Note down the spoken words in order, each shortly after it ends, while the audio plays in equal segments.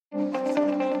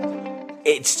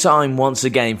It's time once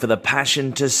again for the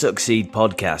Passion to Succeed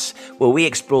podcast, where we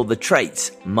explore the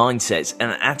traits, mindsets,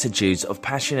 and attitudes of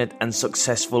passionate and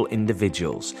successful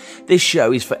individuals. This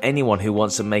show is for anyone who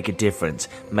wants to make a difference,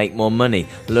 make more money,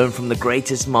 learn from the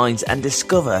greatest minds, and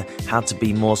discover how to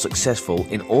be more successful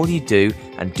in all you do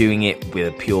and doing it with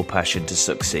a pure passion to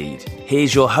succeed.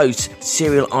 Here's your host,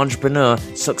 serial entrepreneur,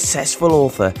 successful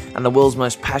author, and the world's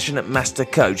most passionate master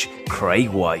coach, Craig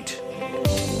White.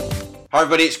 Hi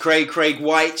everybody, it's Craig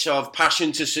White of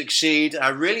Passion to Succeed,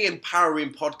 a really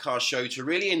empowering podcast show to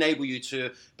really enable you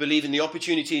to believe in the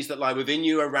opportunities that lie within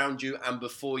you, around you, and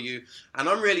before you. And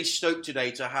I'm really stoked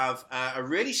today to have a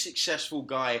really successful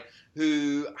guy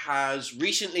who has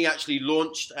recently actually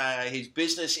launched his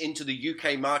business into the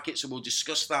UK market, so we'll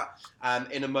discuss that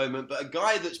in a moment. But a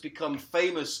guy that's become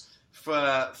famous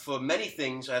for many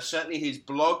things, certainly his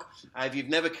blog. If you've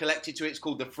never collected to it, it's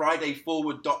called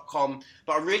thefridayforward.com.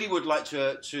 But I really would like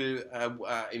to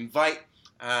invite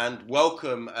and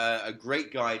welcome a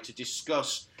great guy to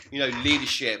discuss,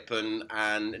 leadership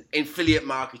and affiliate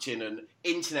marketing and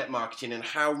internet marketing and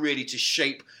how really to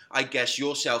shape, I guess,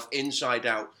 yourself inside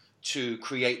out to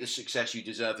create the success you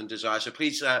deserve and desire. So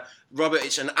please, Robert,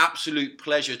 it's an absolute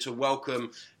pleasure to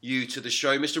welcome you to the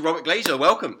show. Mr. Robert Glazer,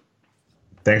 welcome.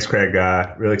 Thanks, Craig.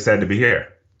 Really excited to be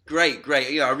here. Great.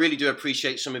 I really do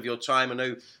appreciate some of your time. I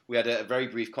know we had a very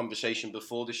brief conversation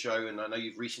before the show, and I know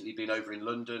you've recently been over in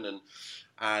London,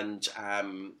 and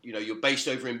you're based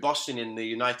over in Boston in the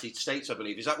United States, I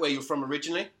believe. Is that where you're from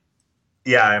originally?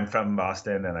 Yeah, I'm from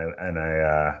Boston, and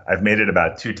I've made it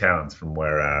about 2 towns from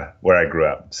where I grew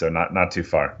up, so not too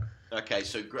far. Okay,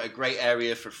 so a great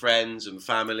area for friends and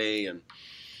family and.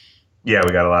 Yeah,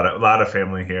 we got a lot of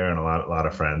family here and a lot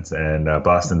of friends, and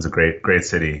Boston's a great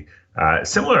city.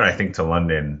 Similar, I think, to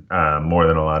London, more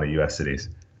than a lot of U.S. cities.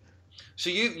 So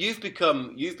you've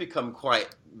become quite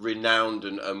renowned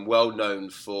and well known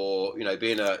for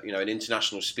being an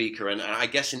international speaker and I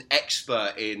guess an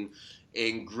expert in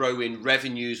growing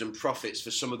revenues and profits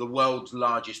for some of the world's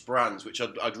largest brands, which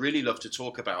I'd really love to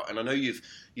talk about. And I know you've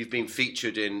been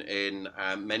featured in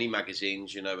many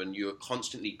magazines, and you're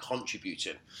constantly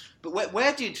contributing. But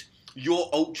where did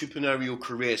your entrepreneurial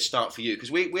career start for you?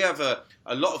 Because we have a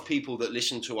lot of people that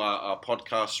listen to our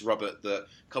podcasts, Robert, that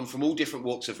come from all different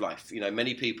walks of life.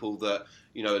 Many people that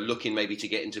are looking maybe to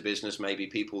get into business, maybe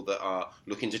people that are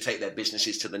looking to take their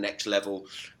businesses to the next level.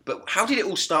 But how did it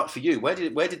all start for you? Where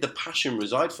did the passion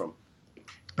reside from?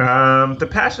 The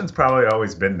passion's probably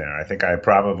always been there. I think I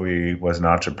probably was an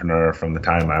entrepreneur from the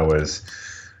time I was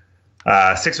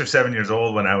 6 or 7 years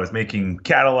old, when I was making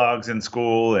catalogs in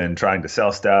school and trying to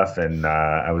sell stuff. And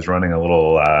I was running a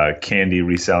little candy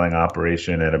reselling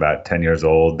operation at about 10 years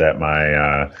old that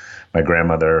my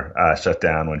grandmother shut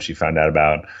down when she found out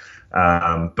about.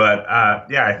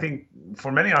 I think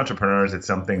for many entrepreneurs, it's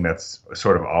something that's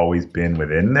sort of always been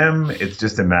within them. It's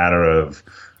just a matter of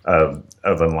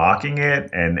unlocking it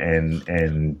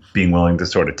and being willing to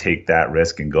sort of take that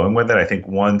risk and going with it. I think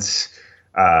once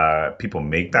people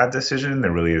make that decision,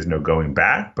 there really is no going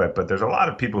back. But there's a lot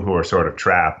of people who are sort of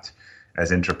trapped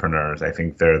as entrepreneurs. I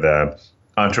think they're the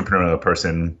entrepreneurial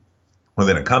person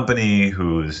within a company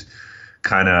who's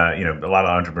kind of, a lot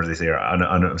of entrepreneurs, they say,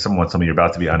 someone told me you're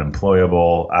about to be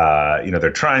unemployable.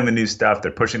 They're trying the new stuff.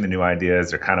 They're pushing the new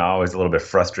ideas. They're kind of always a little bit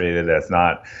frustrated that it's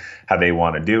not how they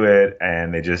want to do it.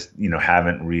 And they just,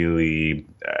 haven't really,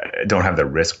 don't have the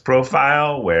risk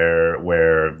profile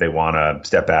where they want to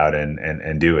step out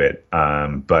and do it.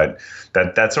 But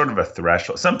that's sort of a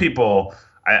threshold. Some people,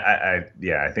 I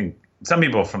think some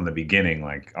people from the beginning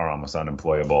are almost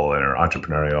unemployable and are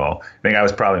entrepreneurial. I think I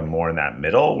was probably more in that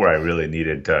middle where I really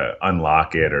needed to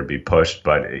unlock it or be pushed,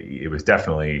 but it was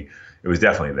definitely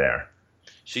there.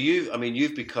 So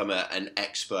you've become an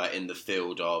expert in the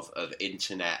field of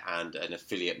internet and an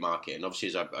affiliate market, and obviously,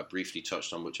 as I briefly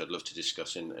touched on, which I'd love to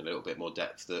discuss in a little bit more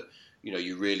depth, that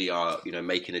you really are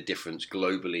making a difference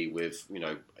globally with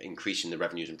increasing the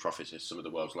revenues and profits of some of the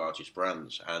world's largest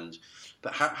brands.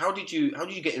 But how did you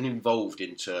get involved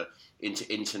into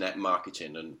internet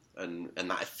marketing and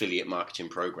that affiliate marketing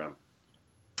program?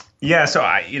 Yeah, so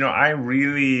I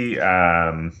really.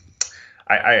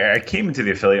 I came into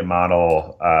the affiliate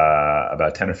model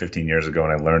about 10 or 15 years ago,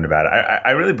 and I learned about it.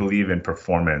 I really believe in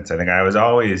performance. I think I was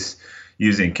always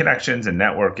using connections and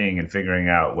networking and figuring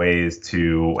out ways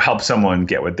to help someone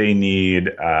get what they need,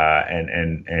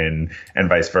 and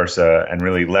vice versa, and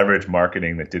really leverage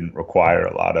marketing that didn't require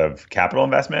a lot of capital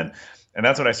investment. And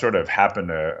that's what I sort of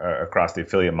happened across the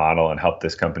affiliate model and helped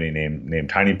this company named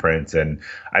Tiny Prints. And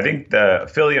I think the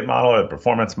affiliate model or the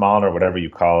performance model or whatever you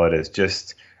call it is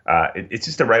just it's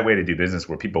just the right way to do business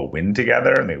where people win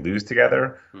together and they lose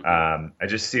together. I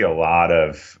just see a lot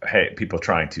of people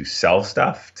trying to sell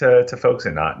stuff to folks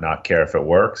and not care if it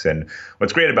works. And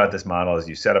what's great about this model is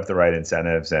you set up the right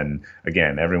incentives, and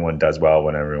again, everyone does well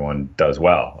when everyone does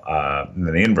well. And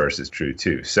then the inverse is true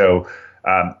too. So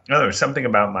there's something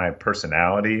about my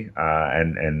personality,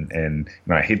 and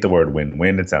I hate the word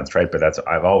win-win. It sounds trite, but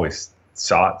I've always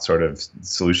sought sort of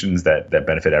solutions that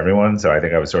benefit everyone. So I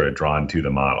think I was sort of drawn to the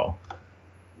model.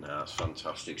 No, that's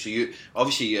fantastic. So you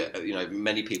obviously,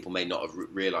 many people may not have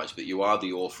realized, but you are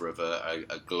the author of a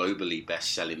globally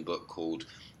best-selling book called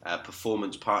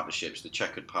Performance Partnerships, The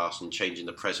Checkered Past and Changing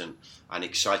the Present, an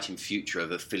Exciting Future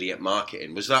of Affiliate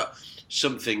Marketing. Was that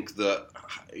something that,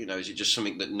 is it just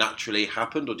something that naturally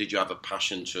happened, or did you have a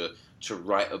passion to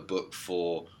write a book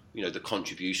for the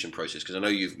contribution process? Because I know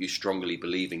you strongly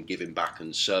believe in giving back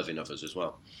and serving others as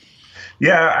well.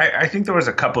 Yeah, I think there was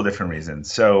a couple different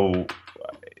reasons. So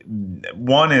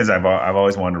one is I've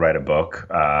always wanted to write a book,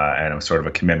 and it was sort of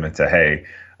a commitment to,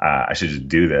 I should just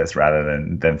do this rather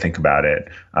than think about it.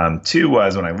 Two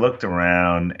was when I looked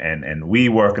around, and we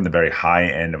work in the very high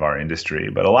end of our industry,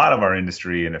 but a lot of our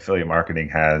industry in affiliate marketing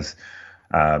has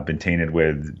been tainted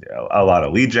with a lot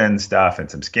of lead gen stuff and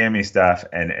some scammy stuff,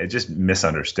 and it just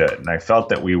misunderstood. And I felt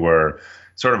that we were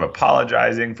sort of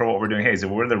apologizing for what we're doing. So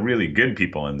we're the really good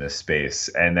people in this space,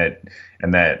 and that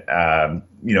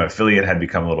affiliate had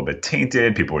become a little bit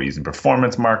tainted. People were using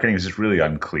performance marketing. It was just really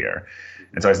unclear.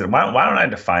 And so I said, why don't I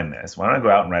define this? Why don't I go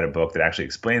out and write a book that actually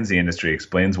explains the industry,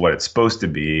 explains what it's supposed to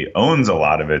be, owns a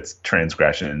lot of its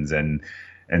transgressions, and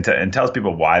tells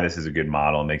people why this is a good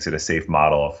model, makes it a safe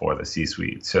model for the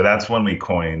C-suite. So that's when we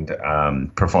coined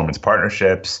Performance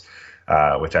Partnerships,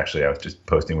 which actually I was just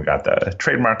posting. We got the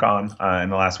trademark on in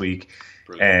the last week.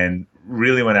 Brilliant. And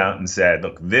really went out and said,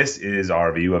 look, this is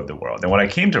our view of the world. And what I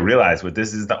came to realize with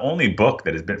this is the only book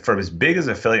that has been, for as big as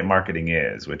affiliate marketing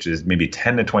is, which is maybe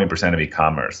 10 to 20% of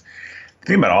e-commerce,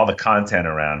 think about all the content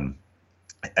around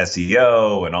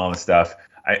SEO and all the stuff.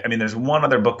 I mean, there's one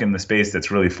other book in the space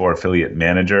that's really for affiliate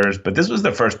managers, but this was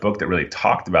the first book that really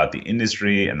talked about the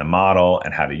industry and the model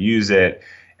and how to use it.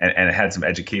 And it had some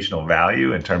educational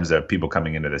value in terms of people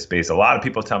coming into the space. A lot of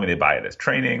people tell me they buy it as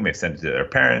training. They've sent it to their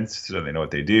parents so they know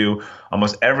what they do.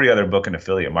 Almost every other book in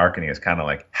affiliate marketing is kind of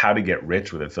like how to get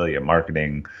rich with affiliate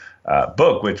marketing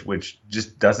book, which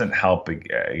just doesn't help,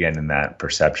 again, in that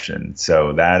perception.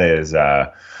 So that is,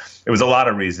 it was a lot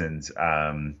of reasons.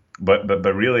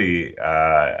 But really,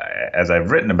 as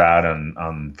I've written about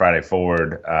on Friday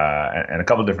Forward and a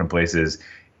couple different places,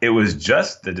 it was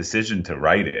just the decision to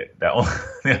write it.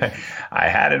 That I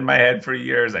had in my head for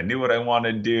years. I knew what I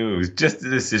wanted to do. It was just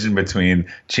the decision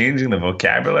between changing the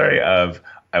vocabulary of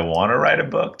I want to write a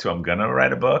book to I'm going to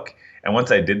write a book. And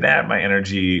once I did that, my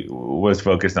energy was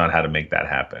focused on how to make that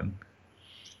happen.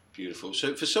 Beautiful.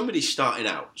 So for somebody starting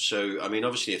out,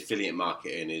 obviously affiliate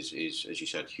marketing is, as you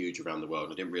said, huge around the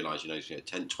world. I didn't realize,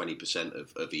 10,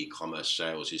 20% of e-commerce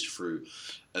sales is through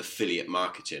affiliate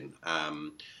marketing.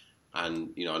 And,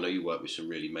 I know you work with some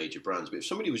really major brands, but if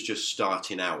somebody was just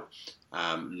starting out,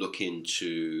 looking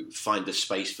to find a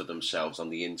space for themselves on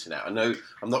the internet,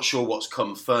 I'm not sure what's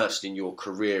come first in your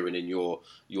career and in your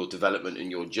development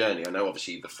and your journey. I know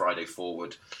obviously the Friday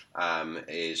Forward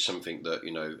is something that,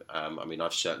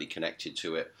 I've certainly connected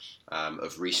to it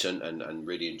of recent and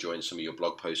really enjoying some of your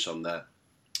blog posts on there.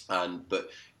 But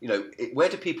where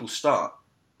do people start?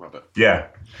 Robert. Yeah.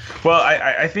 Well,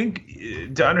 I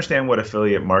think to understand what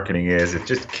affiliate marketing is, it's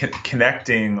just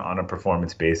connecting on a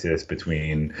performance basis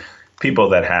between people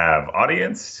that have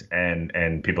audience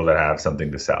and people that have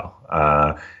something to sell,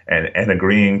 and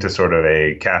agreeing to sort of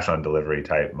a cash on delivery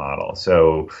type model.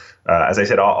 So as I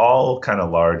said, all kind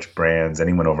of large brands,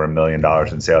 anyone over $1 million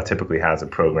in sale typically has a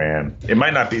program. It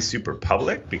might not be super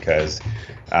public because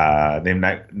they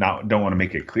don't want to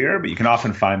make it clear, but you can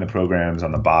often find the programs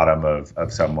on the bottom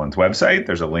of someone's website.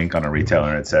 There's a link on a retailer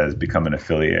and it says become an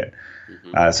affiliate.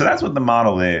 So that's what the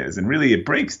model is. And really it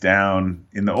breaks down.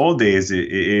 In the old days,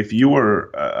 if you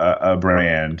were a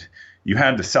brand, you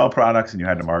had to sell products and you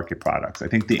had to market products. I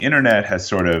think the internet has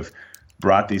sort of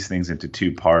brought these things into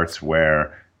two parts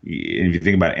where, if you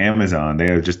think about Amazon,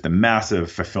 they are just the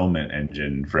massive fulfillment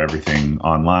engine for everything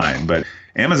online. But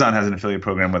Amazon has an affiliate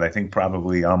program with, I think,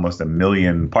 probably almost 1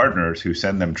 million partners who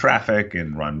send them traffic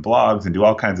and run blogs and do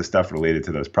all kinds of stuff related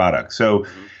to those products. So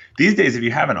these days, if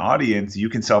you have an audience, you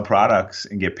can sell products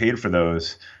and get paid for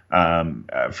those,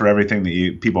 for everything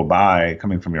that people buy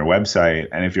coming from your website.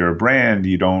 And if you're a brand,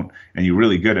 and you're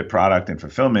really good at product and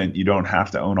fulfillment, you don't have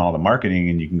to own all the marketing,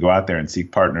 and you can go out there and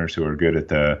seek partners who are good at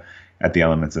the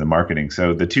elements of the marketing.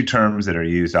 So the two terms that are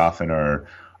used often are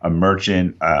a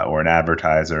merchant or an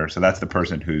advertiser. So that's the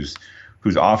person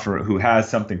who has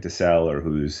something to sell or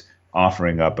who's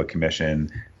offering up a commission,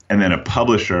 and then a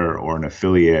publisher or an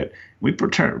affiliate. We're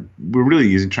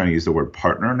really trying to use the word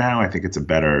partner now. I think it's a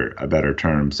better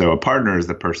term. So a partner is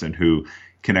the person who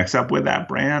connects up with that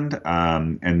brand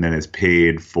and then is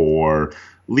paid for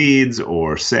leads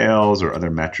or sales or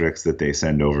other metrics that they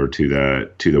send over to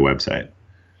the website.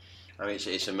 I mean,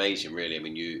 it's amazing, really.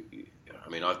 I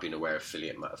mean, I've been aware of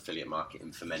affiliate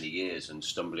marketing for many years and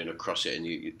stumbling across it.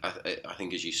 And I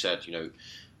think, as you said,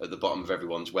 at the bottom of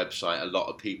everyone's website, a lot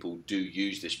of people do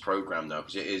use this program now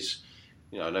because it is,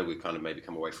 I know we've kind of maybe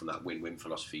come away from that win-win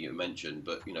philosophy you mentioned,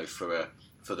 but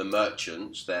for the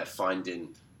merchants, they're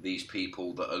finding these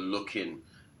people that are looking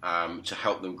to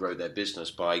help them grow their business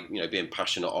by being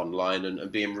passionate online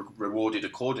and being rewarded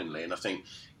accordingly. And I think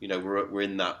we're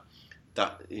in that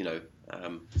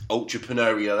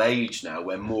entrepreneurial age now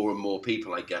where more and more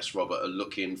people, I guess, Robert, are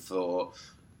looking for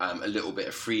a little bit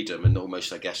of freedom and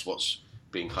almost, I guess, what's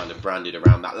being kind of branded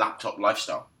around that laptop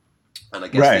lifestyle. And I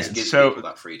guess this gives people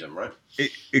that freedom, right?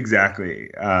 Exactly.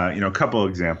 A couple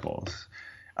examples.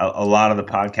 A lot of the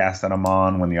podcasts that I'm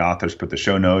on, when the authors put the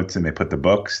show notes and they put the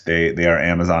books, they are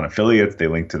Amazon affiliates. They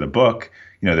link to the book.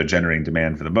 They're generating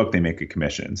demand for the book. They make a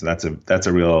commission. So that's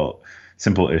a real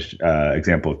simple-ish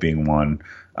example of being one.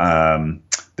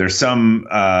 There's some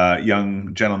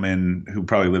young gentleman who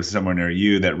probably lives somewhere near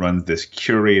you that runs this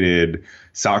curated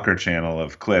soccer channel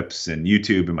of clips and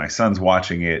YouTube, and my son's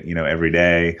watching it, every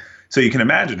day. So you can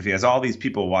imagine if he has all these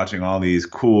people watching all these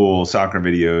cool soccer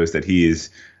videos that he's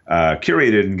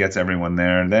curated and gets everyone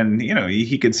there, then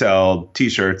he could sell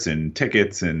T-shirts and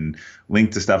tickets and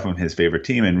link to stuff from his favorite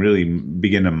team and really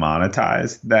begin to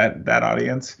monetize that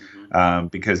audience.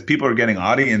 Because people are getting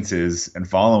audiences and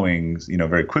followings,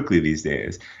 very quickly these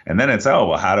days. And then it's,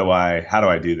 how do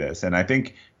I do this? And I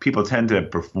think people tend to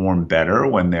perform better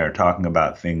when they're talking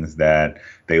about things that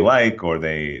they like or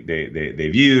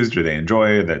they've used or they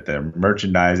enjoy, that they're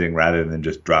merchandising, rather than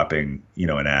just dropping,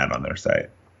 an ad on their site.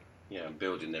 Yeah, and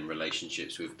building them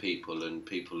relationships with people, and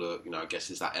people are, I guess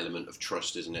there's that element of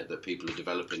trust, isn't it, that people are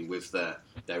developing with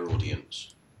their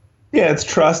audience. Yeah, it's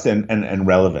trust and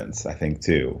relevance, I think,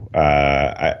 too.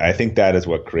 I think that is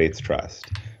what creates trust.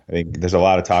 I think there's a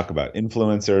lot of talk about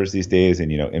influencers these days,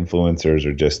 and, influencers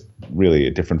are just really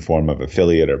a different form of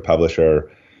affiliate or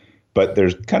publisher. But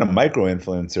there's kind of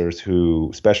micro-influencers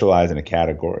who specialize in a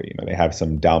category. They have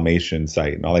some Dalmatian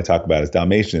site, and all they talk about is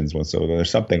Dalmatians. So there's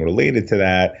something related to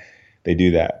that, they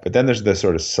do that. But then there's the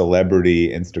sort of celebrity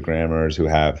Instagrammers who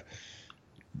have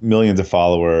millions of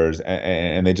followers,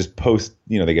 and they just post,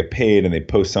 they get paid and they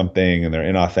post something and they're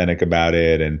inauthentic about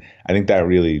it. And I think that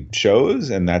really shows,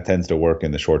 and that tends to work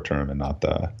in the short term and not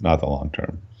the long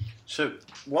term. So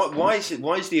why is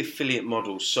the affiliate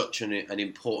model such an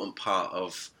important part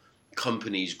of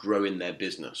companies growing their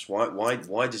business?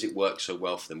 Why does it work so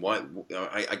well for them?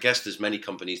 I guess there's many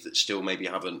companies that still maybe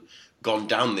haven't gone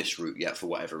down this route yet for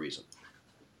whatever reason.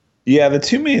 Yeah, the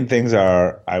two main things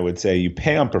are, I would say, you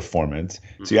pay on performance.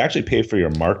 So you actually pay for your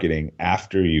marketing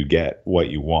after you get what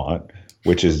you want,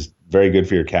 which is very good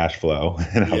for your cash flow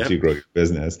and helps you grow your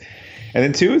business. And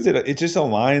then two is that it just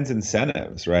aligns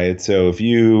incentives, right? So if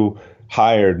you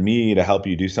hired me to help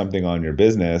you do something on your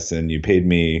business and you paid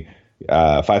me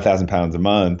 £5,000 a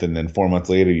month, and then 4 months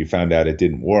later you found out it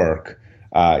didn't work,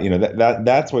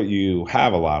 that's what you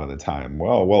have a lot of the time.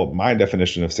 Well, my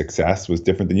definition of success was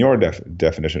different than your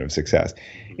definition of success.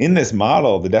 In this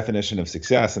model, the definition of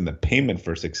success and the payment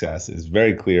for success is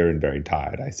very clear and very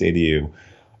tied. I say to you,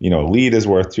 a lead is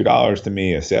worth $2 to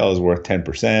me. A sale is worth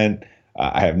 10%.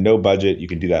 I have no budget. You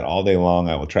can do that all day long.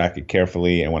 I will track it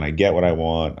carefully. And when I get what I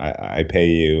want, I pay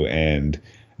you. And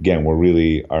again,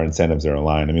 our incentives are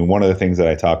aligned. I mean, one of the things that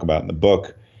I talk about in the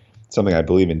book, something I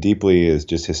believe in deeply, is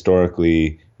just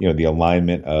historically, the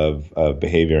alignment of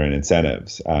behavior and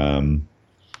incentives.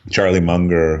 Charlie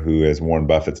Munger, who is Warren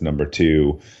Buffett's number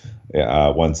 2,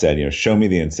 once said, show me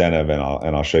the incentive and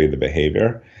I'll show you the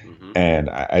behavior. Mm-hmm. And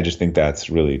I just think that's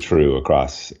really true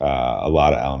across a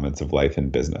lot of elements of life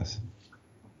and business.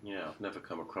 Yeah, I've never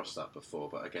come across that before,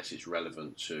 but I guess it's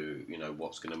relevant to,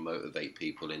 what's going to motivate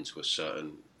people into a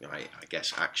certain, I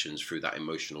guess, actions through that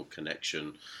emotional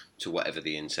connection to whatever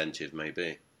the incentive may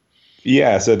be.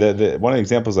 Yeah, so the one of the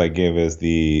examples I give is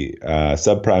the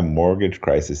subprime mortgage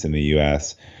crisis in the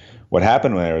U.S. What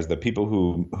happened there is the people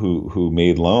who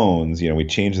made loans, we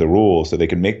changed the rules so they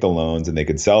could make the loans and they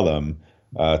could sell them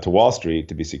to Wall Street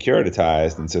to be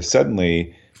securitized. And so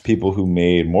suddenly people who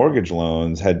made mortgage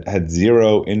loans had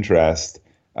zero interest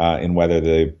in whether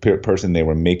the person they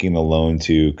were making the loan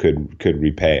to could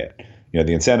repay it.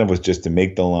 the incentive was just to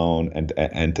make the loan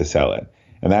and to sell it.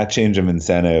 And that change of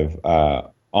incentive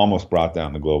almost brought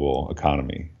down the global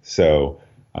economy. So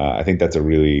I think that's a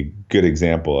really good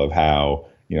example of how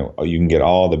you can get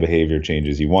all the behavior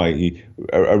changes you want.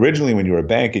 Originally, when you were a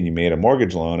bank and you made a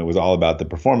mortgage loan, it was all about the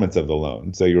performance of the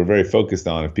loan. So you were very focused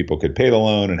on if people could pay the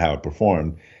loan and how it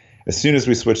performed. As soon as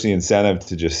we switched the incentive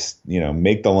to just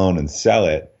make the loan and sell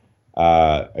it,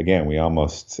 again, we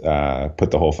almost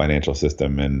put the whole financial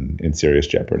system in serious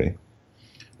jeopardy.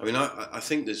 I mean, I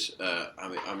think there's.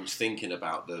 I'm thinking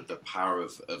about the power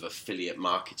of affiliate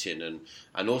marketing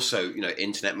and also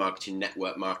internet marketing,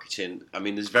 network marketing. I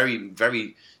mean, there's very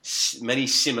very many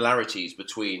similarities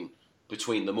between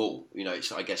them all.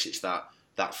 I guess it's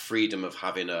that freedom of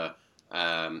having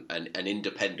an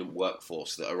independent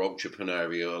workforce that are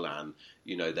entrepreneurial and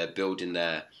they're building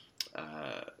their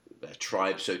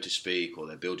tribe, so to speak, or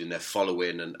they're building their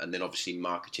following, and then obviously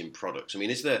marketing products. I mean,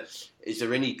 is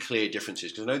there any clear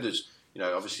differences? Because I know there's,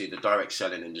 obviously the direct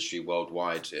selling industry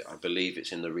worldwide, I believe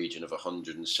it's in the region of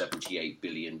 $178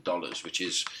 billion, which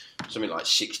is something like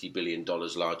 $60 billion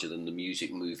larger than the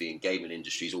music, movie, and gaming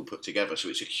industries all put together. So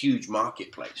it's a huge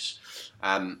marketplace.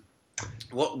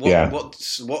 What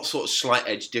sort of slight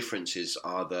edge differences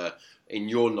are there in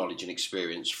your knowledge and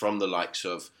experience from the likes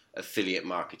of affiliate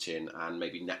marketing and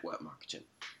maybe network marketing?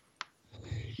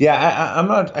 Yeah, I'm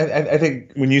not. I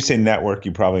think when you say network,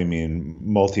 you probably mean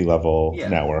multi-level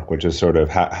network, which is sort of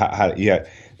how. Yeah,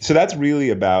 so that's really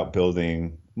about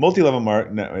building multi-level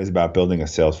is about building a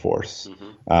sales force.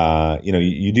 Mm-hmm.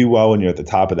 You do well when you're at the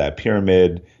top of that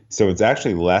pyramid. So it's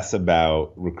actually less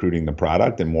about recruiting the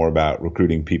product and more about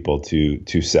recruiting people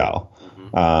to sell.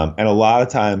 Mm-hmm. And a lot of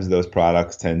times those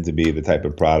products tend to be the type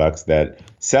of products that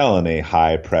sell in a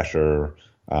high pressure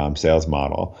sales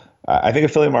model. I think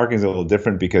affiliate marketing is a little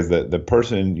different because the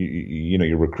person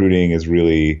you're recruiting is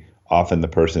really often the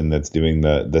person that's doing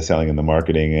the selling and the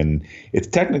marketing, and it's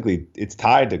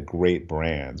tied to great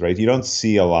brands, right? You don't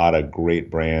see a lot of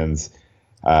great brands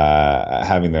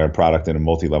having their product in a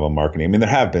multi-level marketing. I mean, there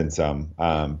have been some,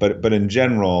 but in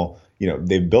general,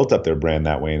 they've built up their brand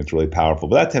that way, and it's really powerful.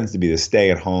 But that tends to be the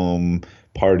stay-at-home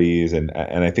parties, and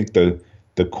I think the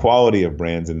quality of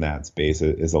brands in that space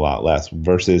is a lot less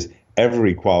versus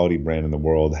every quality brand in the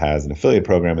world has an affiliate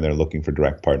program and they're looking for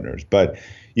direct partners. But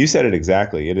you said it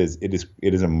exactly. It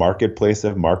is a marketplace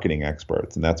of marketing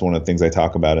experts. And that's one of the things I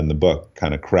talk about in the book,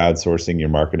 kind of crowdsourcing your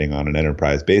marketing on an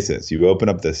enterprise basis. You open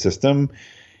up the system,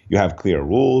 you have clear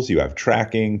rules, you have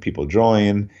tracking, people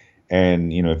join.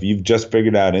 And, if you've just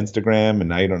figured out Instagram and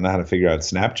now you don't know how to figure out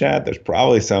Snapchat, there's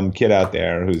probably some kid out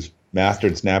there who's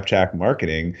mastered Snapchat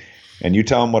marketing. And you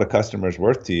tell them what a customer is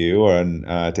worth to you and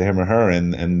to him or her,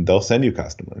 and they'll send you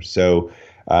customers. So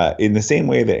in the same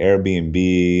way that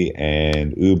Airbnb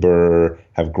and Uber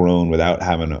have grown without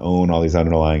having to own all these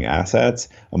underlying assets,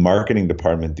 a marketing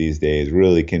department these days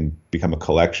really can become a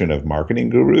collection of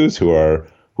marketing gurus who are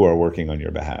working on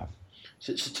your behalf.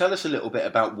 So tell us a little bit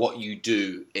about what you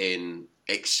do in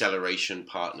Acceleration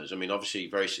Partners. I mean, obviously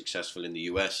very successful in the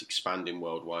US, expanding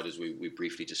worldwide, as we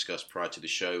briefly discussed prior to the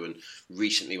show, and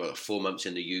recently, 4 months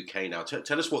in the UK now.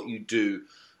 Tell us what you do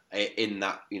in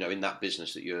that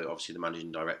business that you're obviously the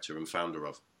managing director and founder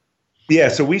of. Yeah,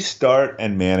 so we start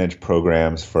and manage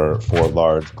programs for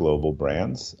large global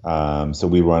brands. So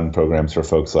we run programs for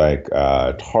folks like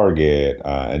Target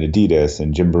and Adidas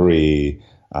and Gymboree,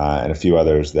 and a few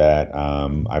others that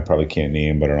I probably can't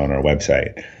name but are on our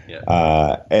website.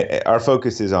 Yeah. Our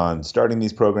focus is on starting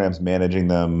these programs, managing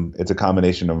them. It's a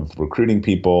combination of recruiting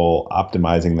people,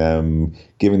 optimizing them,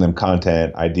 giving them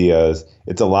content, ideas.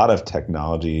 It's a lot of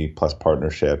technology plus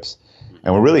partnerships.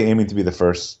 And we're really aiming to be the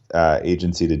first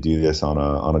agency to do this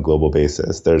on a global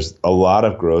basis. There's a lot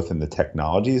of growth in the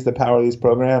technologies that power these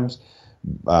programs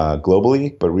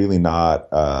globally, but really not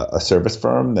a service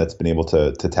firm that's been able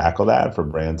to tackle that for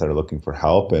brands that are looking for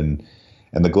help. And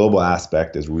the global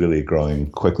aspect is really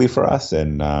growing quickly for us.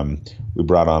 And we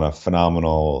brought on a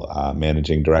phenomenal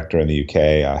managing director in the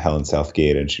UK, Helen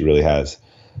Southgate, and she really has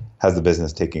the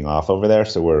business taking off over there.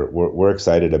 So we're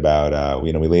excited about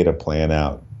we laid a plan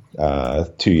out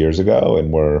 2 years ago,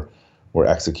 and we're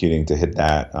executing to hit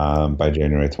that by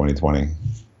January 2020.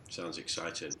 Sounds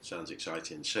exciting.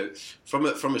 So from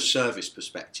a service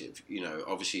perspective,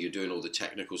 obviously you're doing all the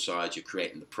technical side, you're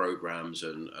creating the programs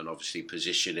and obviously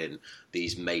positioning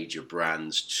these major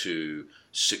brands to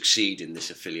succeed in this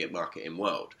affiliate marketing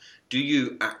world. Do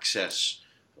you access,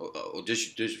 or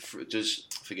does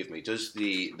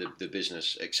the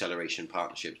business Acceleration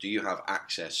Partnerships, do you have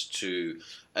access to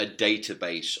a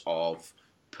database of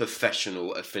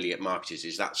professional affiliate marketers?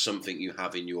 Is that something you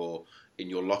have in your in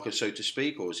your locker, so to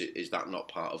speak, or is that not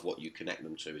part of what you connect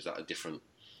them to? Is that a different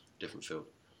field?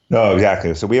 No,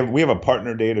 exactly. So we have a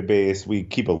partner database. We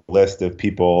keep a list of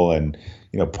people, and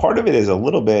part of it is a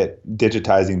little bit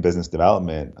digitizing business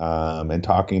development, and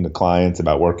talking to clients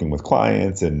about working with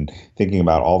clients and thinking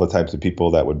about all the types of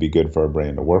people that would be good for a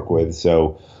brand to work with.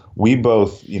 So we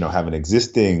both have an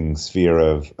existing sphere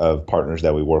of partners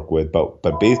that we work with,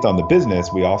 but based on the business,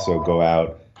 we also go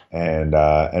out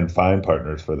and find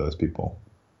partners for those people.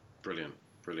 Brilliant.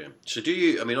 So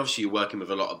obviously you're working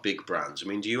with a lot of big brands.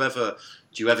 Do you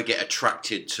ever get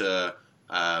attracted to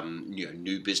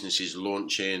new businesses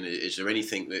launching? Is there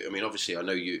anything that, obviously I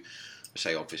know you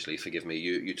say, obviously, forgive me,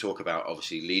 you talk about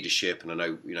obviously leadership, and I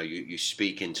know you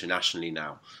speak internationally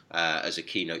now as a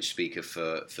keynote speaker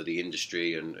for the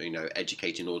industry, and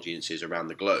educating audiences around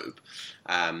the globe,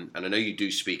 and I know you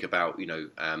do speak about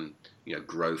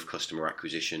growth, customer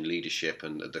acquisition, leadership,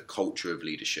 and the culture of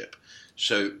leadership.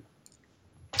 So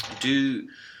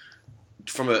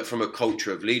from a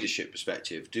culture of leadership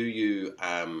perspective, do you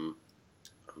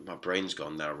my brain's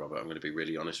gone now, Robert. I'm going to be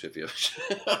really honest with you.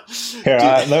 Here,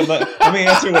 let me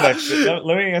answer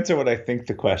what I think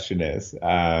the question is.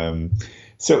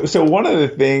 So one of the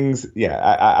things,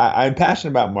 I'm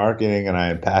passionate about marketing, and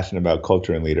I'm passionate about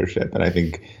culture and leadership, and I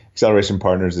think Acceleration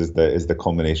Partners is the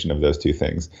culmination of those two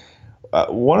things.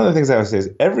 One of the things I would say is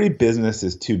every business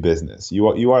is to business.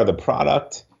 You are the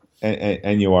product,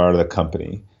 and you are the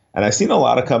company. And I've seen a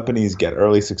lot of companies get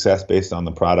early success based on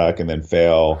the product and then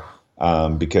fail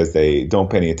because they don't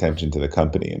pay any attention to the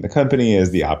company. And the company is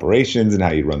the operations and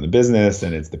how you run the business,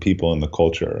 and it's the people and the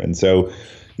culture. And so,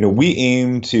 we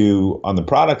aim to, on the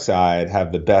product side,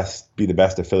 be the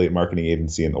best affiliate marketing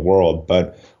agency in the world.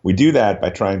 But we do that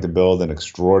by trying to build an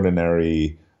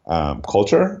extraordinary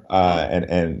culture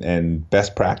and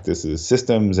best practices,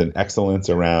 systems, and excellence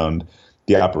around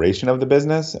the operation of the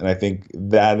business. And I think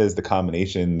that is the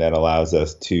combination that allows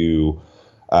us to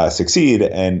succeed.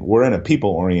 And we're in a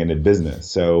people-oriented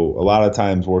business. So a lot of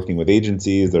times working with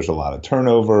agencies, there's a lot of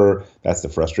turnover. That's the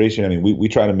frustration. We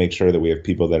try to make sure that we have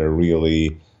people that are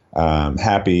really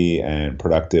happy and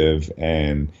productive.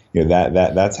 And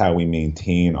that's how we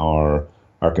maintain our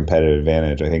competitive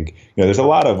advantage. I think there's a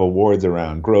lot of awards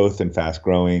around growth and fast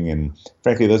growing, and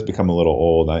frankly, those become a little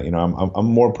old. I'm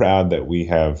more proud that we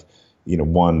have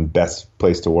won best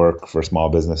place to work for small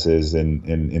businesses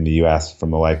in the U.S.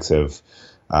 from the likes of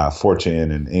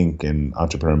Fortune and Inc. and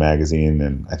Entrepreneur Magazine,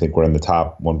 and I think we're in the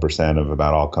top 1% of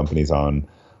about all companies on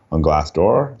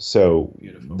Glassdoor. So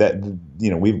Beautiful. That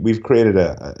we've created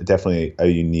definitely a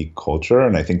unique culture,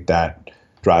 and I think that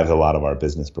drives a lot of our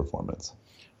business performance.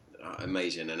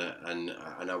 Amazing, and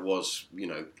I was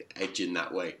edging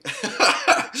that way.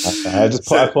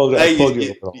 I pulled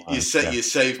you. You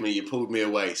saved me. You pulled me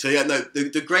away. So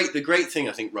the great thing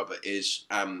I think, Robert, is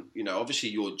obviously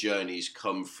your journey's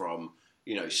come from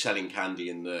selling candy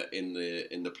in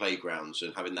the playgrounds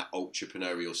and having that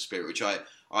entrepreneurial spirit, which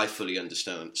I fully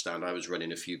understand. I was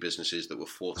running a few businesses that were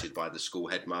thwarted by the school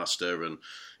headmaster, and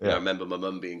I remember my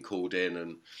mum being called in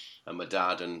and my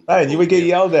dad, and you would get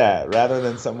yelled at rather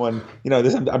than someone.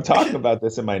 I'm talking about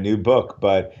this in my new book,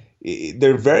 but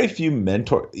there are very few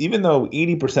mentors. Even though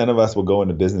 80% of us will go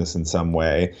into business in some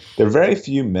way, there are very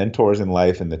few mentors in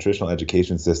life in the traditional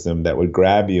education system that would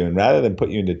grab you and rather than put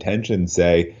you in detention,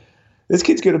 say, "This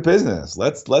kid's good at business.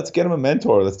 Let's get him a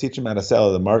mentor. Let's teach him how to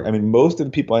sell the market." Most of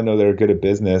the people I know that are good at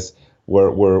business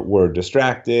were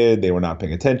distracted. They were not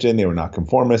paying attention. They were not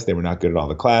conformist. They were not good at all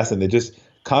the class, and they just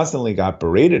constantly got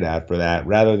berated at for that,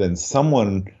 rather than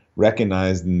someone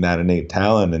recognizing that innate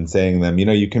talent and saying to them,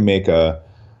 you can make a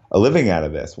living out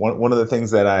of this. One of the things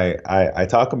that I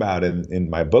talk about in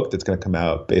my book that's going to come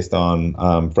out based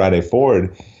on Friday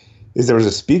Forward is there was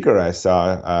a speaker I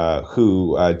saw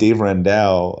who Dave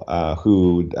Rendell,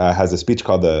 who has a speech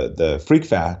called the Freak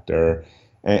Factor.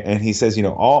 And he says,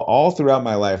 all throughout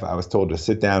my life, I was told to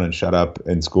sit down and shut up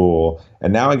in school.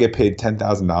 And now I get paid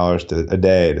 $10,000 a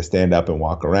day to stand up and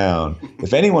walk around.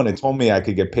 If anyone had told me I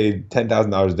could get paid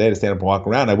 $10,000 a day to stand up and walk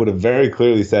around, I would have very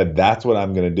clearly said, that's what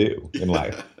I'm going to do in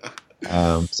life.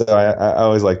 So I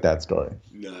always like that story.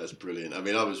 No, that's brilliant.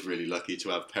 I was really lucky to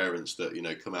have parents that,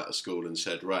 come out of school and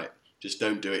said, right, just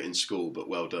don't do it in school, but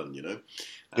well done,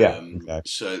 Yeah,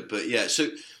 exactly. So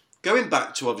going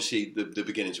back to obviously the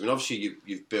beginnings. Obviously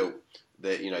you've built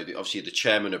obviously the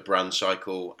chairman of Brand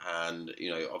Cycle, and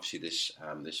obviously this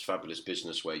fabulous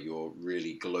business where you're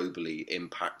really globally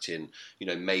impacting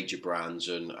major brands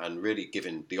and really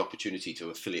giving the opportunity to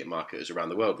affiliate marketers around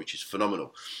the world, which is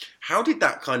phenomenal. How did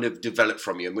that kind of develop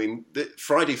from you? I mean,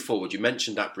 Friday Forward, you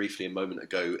mentioned that briefly a moment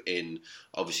ago. In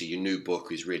obviously your new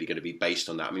book is really going to be based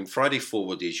on that. I mean, Friday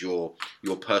Forward is your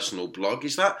personal blog.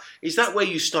 Is that where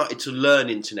you started to learn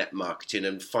internet marketing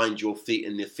and find your feet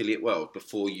in the affiliate world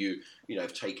before you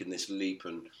have taken this leap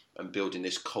and building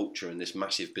this culture and this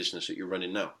massive business that you're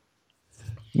running now?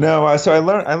 No, so I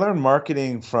learned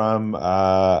marketing from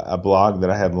a blog that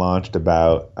I had launched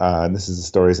about, and this is the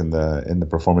stories in the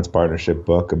Performance Partnership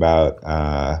book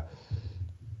about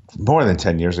more than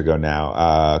 10 years ago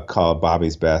now, called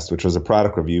Bobby's Best, which was a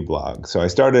product review blog. So I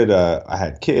started. I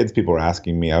had kids. People were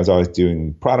asking me. I was always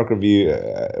doing product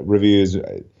reviews.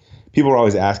 People were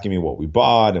always asking me what we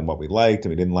bought and what we liked and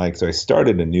we didn't like. So I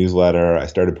started a newsletter. I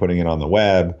started putting it on the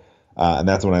web. And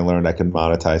that's when I learned I could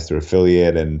monetize through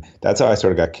affiliate. And that's how I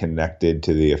sort of got connected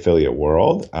to the affiliate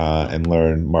world and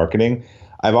learned marketing.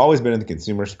 I've always been in the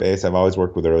consumer space. I've always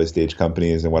worked with early stage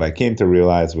companies. And what I came to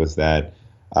realize was that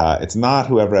it's not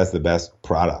whoever has the best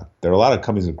product. There are a lot of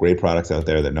companies with great products out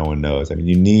there that no one knows. I mean,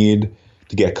 you need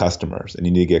to get customers, and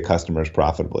you need to get customers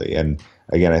profitably. And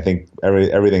again, I think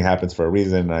everything happens for a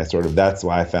reason. And that's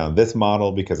why I found this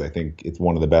model, because I think it's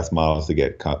one of the best models to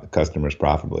get customers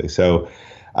profitably. So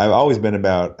I've always been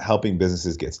about helping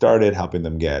businesses get started, helping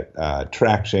them get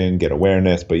traction, get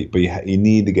awareness, but you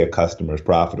need to get customers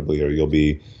profitably, or you'll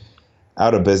be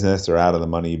out of business or out of the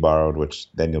money you borrowed,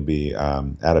 which then you'll be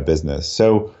out of business.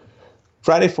 So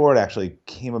Friday Forward actually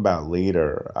came about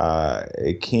later.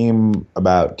 It came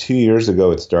about 2 years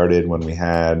ago. It started when we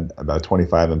had about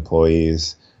 25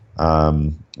 employees.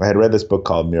 I had read this book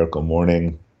called Miracle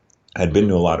Morning. I had been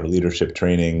to a lot of leadership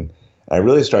training. I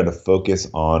really started to focus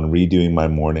on redoing my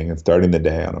morning and starting the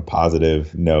day on a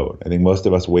positive note. I think most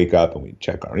of us wake up and we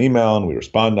check our email and we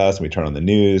respond to us and we turn on the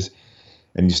news.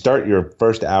 And you start your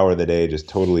first hour of the day just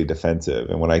totally defensive.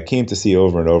 And when I came to see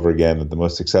over and over again that the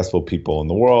most successful people in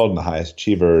the world and the highest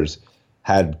achievers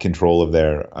had control of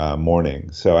their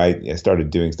morning. So I started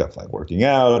doing stuff like working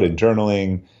out and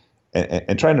journaling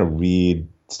and trying to read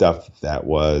stuff that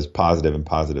was positive and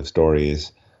positive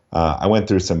stories. I went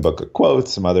through some book of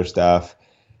quotes, some other stuff.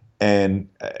 And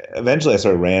eventually I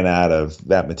sort of ran out of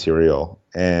that material.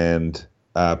 And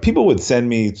people would send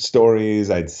me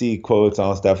stories. I'd see quotes,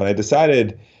 all that stuff. And I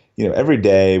decided, every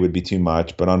day would be too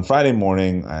much. But on Friday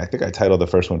morning, I think I titled the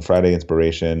first one Friday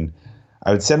Inspiration.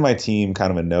 I would send my team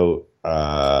kind of a note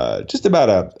just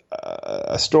about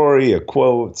a story, a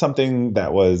quote, something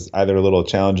that was either a little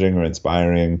challenging or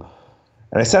inspiring.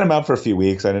 And I sent them out for a few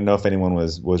weeks. I didn't know if anyone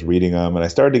was reading them. And I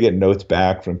started to get notes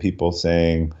back from people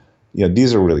saying,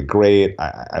 these are really great.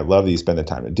 I love that you spend the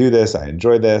time to do this. I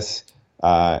enjoy this.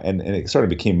 And it sort of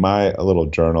became a little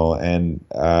journal. And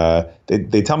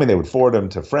they tell me they would forward them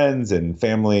to friends and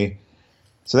family.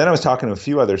 So then I was talking to a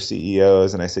few other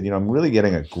CEOs, and I said, I'm really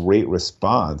getting a great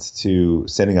response to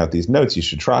sending out these notes. You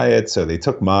should try it. So they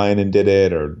took mine and did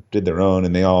it, or did their own,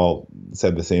 and they all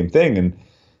said the same thing. And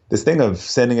this thing of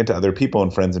sending it to other people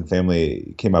and friends and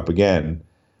family came up again.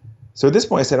 So at this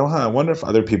point I said, I wonder if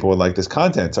other people would like this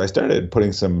content. So I started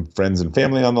putting some friends and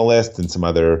family on the list and some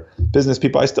other business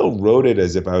people. I still wrote it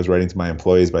as if I was writing to my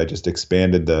employees, but I just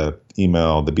expanded the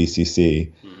email, the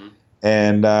BCC,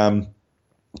 and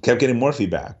kept getting more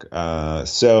feedback.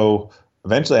 So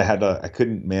eventually I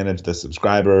couldn't manage the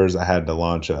subscribers. I had to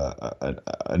launch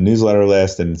a newsletter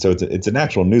list. And so it's an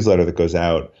actual newsletter that goes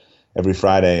out every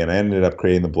Friday. And I ended up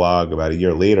creating the blog about a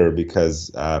year later because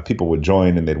people would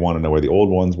join and they'd want to know where the old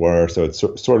ones were. So it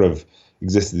sort of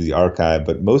existed as the archive,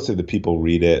 but most of the people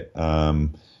read it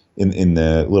in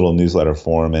the little newsletter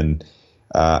form. And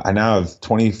I now have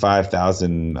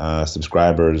 25,000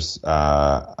 subscribers,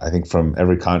 I think from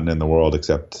every continent in the world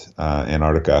except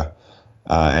Antarctica.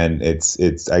 And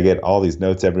I get all these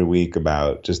notes every week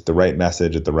about just the right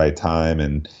message at the right time.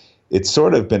 And it's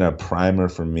sort of been a primer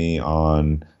for me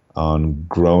on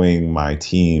growing my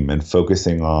team and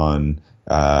focusing on,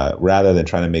 rather than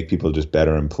trying to make people just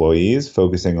better employees,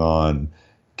 focusing on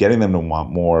getting them to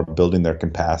want more, building their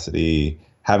capacity,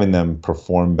 having them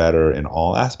perform better in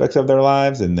all aspects of their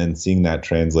lives, and then seeing that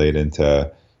translate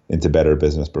into better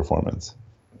business performance.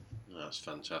 That's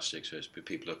fantastic. So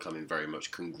people are coming very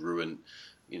much congruent,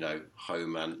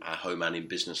 home and in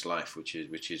business life, which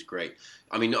is great.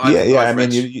 I mean,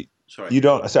 you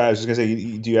don't. Sorry, I was just gonna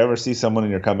say, do you ever see someone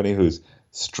in your company who's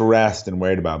stressed and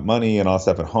worried about money and all that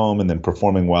stuff at home, and then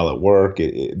performing well at work?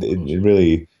 It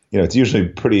really, it's usually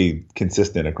pretty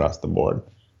consistent across the board.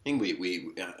 I think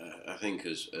think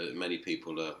as many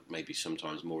people are maybe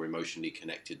sometimes more emotionally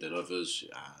connected than others.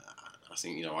 I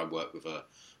think, I work with a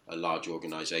large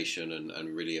organisation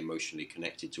and really emotionally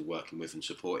connected to working with and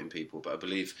supporting people. But I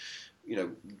believe,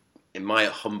 in my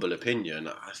humble opinion,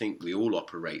 I think we all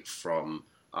operate from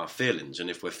our feelings. And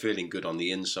if we're feeling good on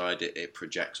the inside, it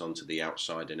projects onto the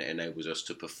outside and it enables us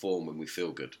to perform when we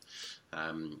feel good.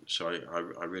 So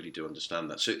I really do understand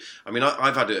that. So, I mean,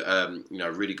 I've had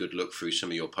a really good look through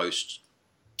some of your posts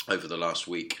over the last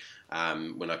week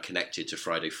when I connected to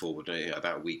Friday Forward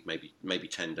about a week, maybe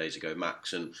 10 days ago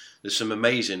max. And there's some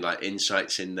amazing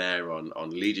insights in there on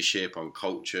leadership, on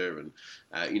culture, and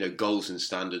goals and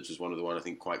standards was one of the one I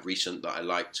think quite recent that I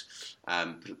liked.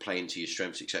 Playing to your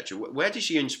strengths, etc. Where does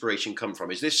your inspiration come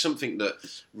from? Is this something that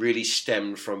really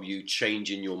stemmed from you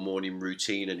changing your morning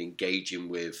routine and engaging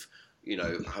with,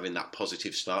 having that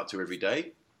positive start to every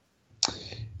day?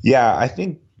 Yeah, I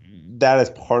think that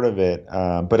is part of it,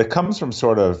 but it comes from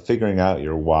sort of figuring out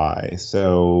your why.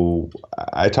 So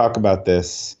I talk about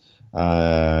this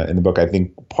in the book. I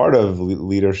think part of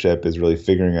leadership is really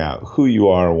figuring out who you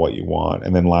are and what you want,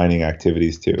 and then lining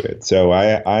activities to it. So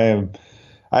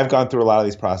I've gone through a lot of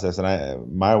these processes,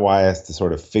 and my why is to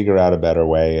sort of figure out a better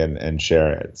way and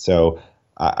share it. So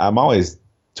I'm always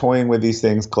toying with these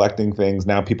things, collecting things.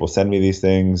 Now people send me these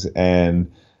things,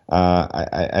 and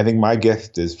I think my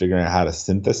gift is figuring out how to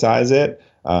synthesize it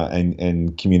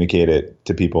and communicate it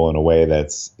to people in a way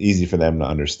that's easy for them to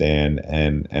understand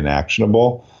and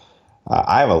actionable.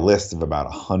 I have a list of about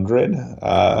 100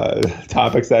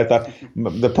 topics that I thought.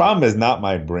 The problem is not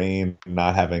my brain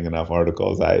not having enough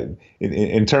articles.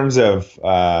 In terms of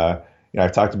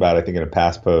I've talked about, I think in a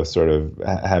past post, sort of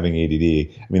having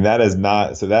ADD. I mean, that's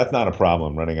not a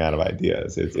problem, running out of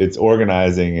ideas. It's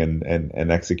organizing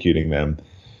and executing them.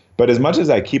 But as much as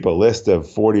I keep a list of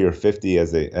 40 or 50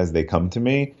 as they come to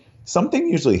me, something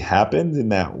usually happens in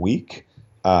that week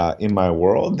in my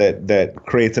world that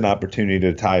creates an opportunity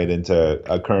to tie it into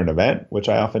a current event, which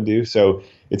I often do. So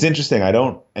it's interesting. I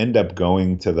don't end up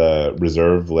going to the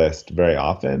reserve list very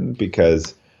often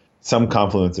because some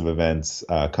confluence of events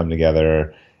come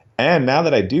together. And now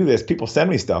that I do this, people send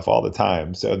me stuff all the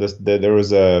time. So there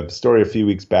was a story a few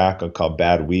weeks back called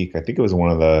Bad Week. I think it was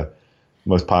one of the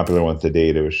most popular ones to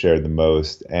date. It was shared the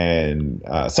most. And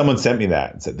someone sent me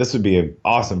that and said, this would be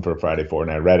awesome for a Friday Forward.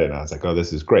 And I read it and I was like, oh,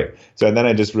 this is great. So then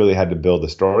I just really had to build a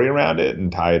story around it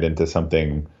and tie it into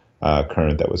something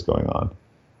current that was going on.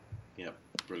 Yeah,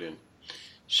 brilliant.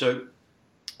 So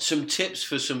some tips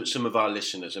for some of our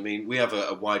listeners. I mean, we have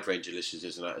a wide range of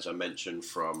listeners, as I mentioned,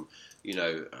 from, I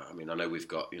know we've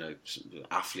got,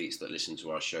 athletes that listen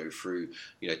to our show through,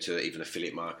 to even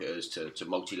affiliate marketers, to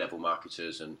multi-level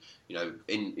marketers and,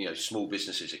 small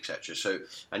businesses, etc. So,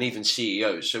 and even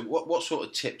CEOs. So what sort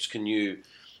of tips can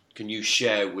you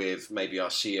share with maybe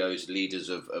our CEOs, leaders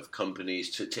of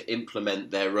companies to implement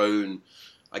their own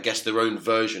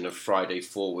version of Friday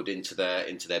Forward into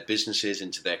their businesses,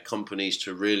 into their companies,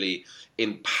 to really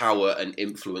empower and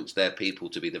influence their people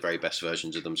to be the very best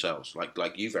versions of themselves,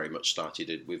 like you very much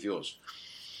started with yours?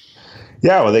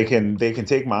 Yeah, well, they can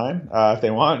take mine if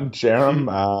they want and share them.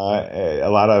 A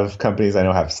lot of companies I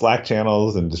know have Slack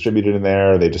channels and distribute it in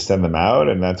there. They just send them out,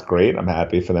 and that's great. I'm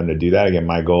happy for them to do that. Again,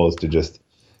 my goal is to just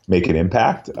make an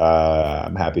impact.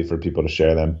 I'm happy for people to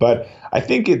share them. But I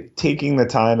think taking the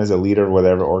time as a leader of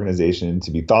whatever organization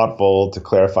to be thoughtful, to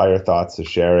clarify your thoughts, to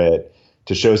share it,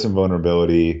 to show some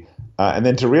vulnerability, and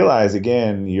then to realize,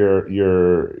 again,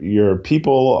 your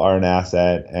people are an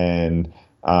asset, and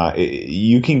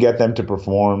you can get them to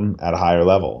perform at a higher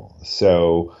level.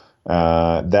 So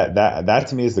that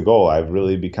to me is the goal. I've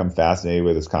really become fascinated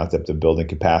with this concept of building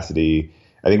capacity.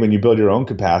 I think when you build your own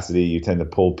capacity, you tend to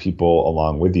pull people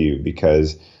along with you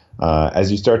because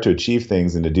as you start to achieve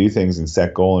things and to do things and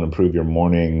set goal and improve your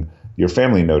morning, your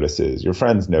family notices, your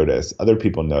friends notice, other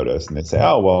people notice, and they say,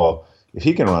 oh, well, if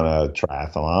he can run a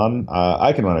triathlon,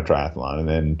 I can run a triathlon. And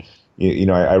then,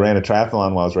 I ran a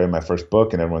triathlon while I was writing my first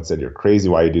book, and everyone said, you're crazy.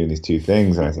 Why are you doing these two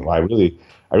things? And I said, well, I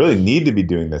really need to be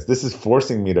doing this. This is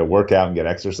forcing me to work out and get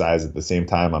exercise at the same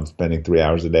time I'm spending 3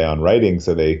 hours a day on writing.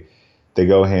 So they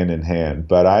go hand in hand.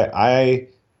 But I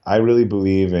really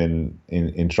believe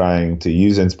in trying to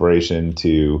use inspiration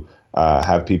to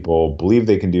have people believe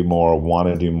they can do more, want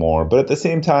to do more, but at the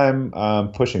same time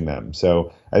pushing them.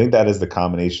 So I think that is the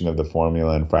combination of the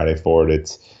formula in Friday Forward.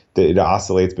 It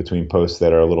oscillates between posts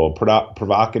that are a little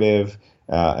provocative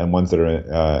and ones that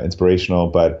are inspirational,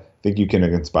 but I think you can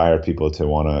inspire people to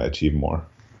want to achieve more.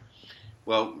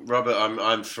 Well, Robert,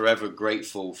 I'm forever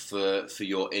grateful for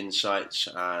your insights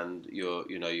and your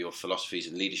philosophies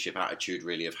and leadership attitude,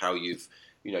 really, of how you've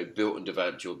built and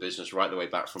developed your business right the way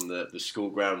back from the school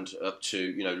ground up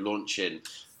to launching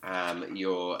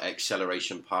your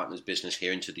Acceleration Partners business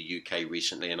here into the UK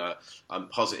recently. And I'm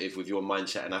positive with your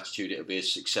mindset and attitude it'll be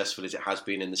as successful as it has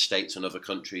been in the States and other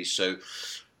countries. So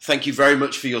thank you very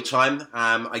much for your time.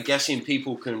 I'm guessing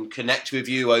people can connect with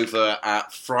you over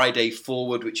at Friday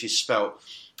Forward, which is spelled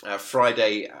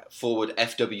Friday Forward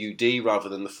FWD rather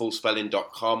than the full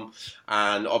spelling.com.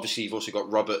 And obviously you've also got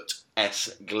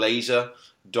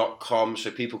robertsglazer.com, so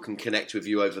people can connect with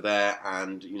you over there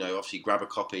and obviously grab a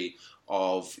copy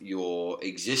of your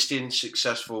existing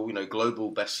successful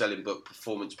global best-selling book,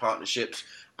 Performance Partnerships,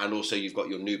 and also you've got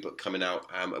your new book coming out.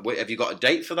 Have you got a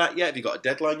date for that yet? Have you got a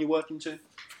deadline you're working to?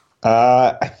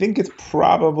 I think it's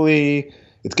going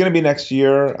to be next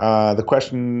year. The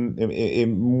question,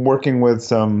 in working with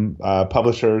some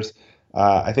publishers,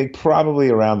 I think probably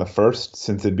around the 1st,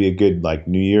 since it'd be a good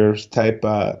New Year's type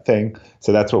thing.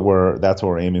 So that's what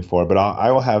we're aiming for. But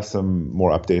I will have some more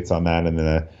updates on that in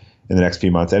the next few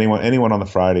months. Anyone on the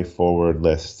Friday Forward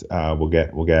list will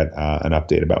get an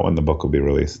update about when the book will be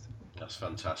released. That's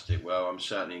fantastic. Well, I'm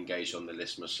certainly engaged on the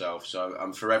list myself, so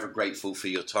I'm forever grateful for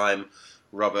your time,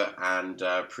 Robert, and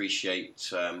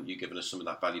appreciate you giving us some of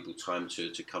that valuable time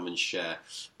to come and share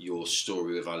your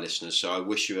story with our listeners. So I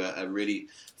wish you a really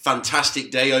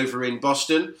fantastic day over in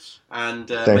Boston, and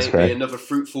Thanks, maybe Greg. Another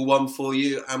fruitful one for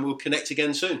you, and we'll connect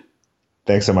again soon.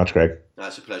 Thanks so much, Greg.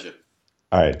 That's a pleasure.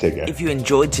 All right, take care. If you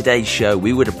enjoyed today's show,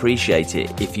 we would appreciate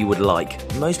it if you would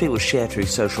most people share through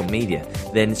social media,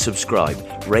 then subscribe,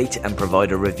 rate and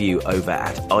provide a review over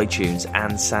at iTunes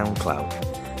and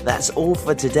SoundCloud. That's all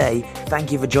for today.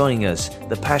 Thank you for joining us.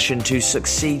 The Passion to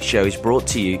Succeed show is brought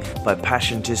to you by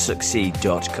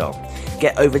passiontosucceed.com.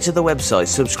 Get over to the website,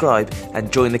 subscribe and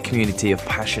join the community of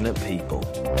passionate people.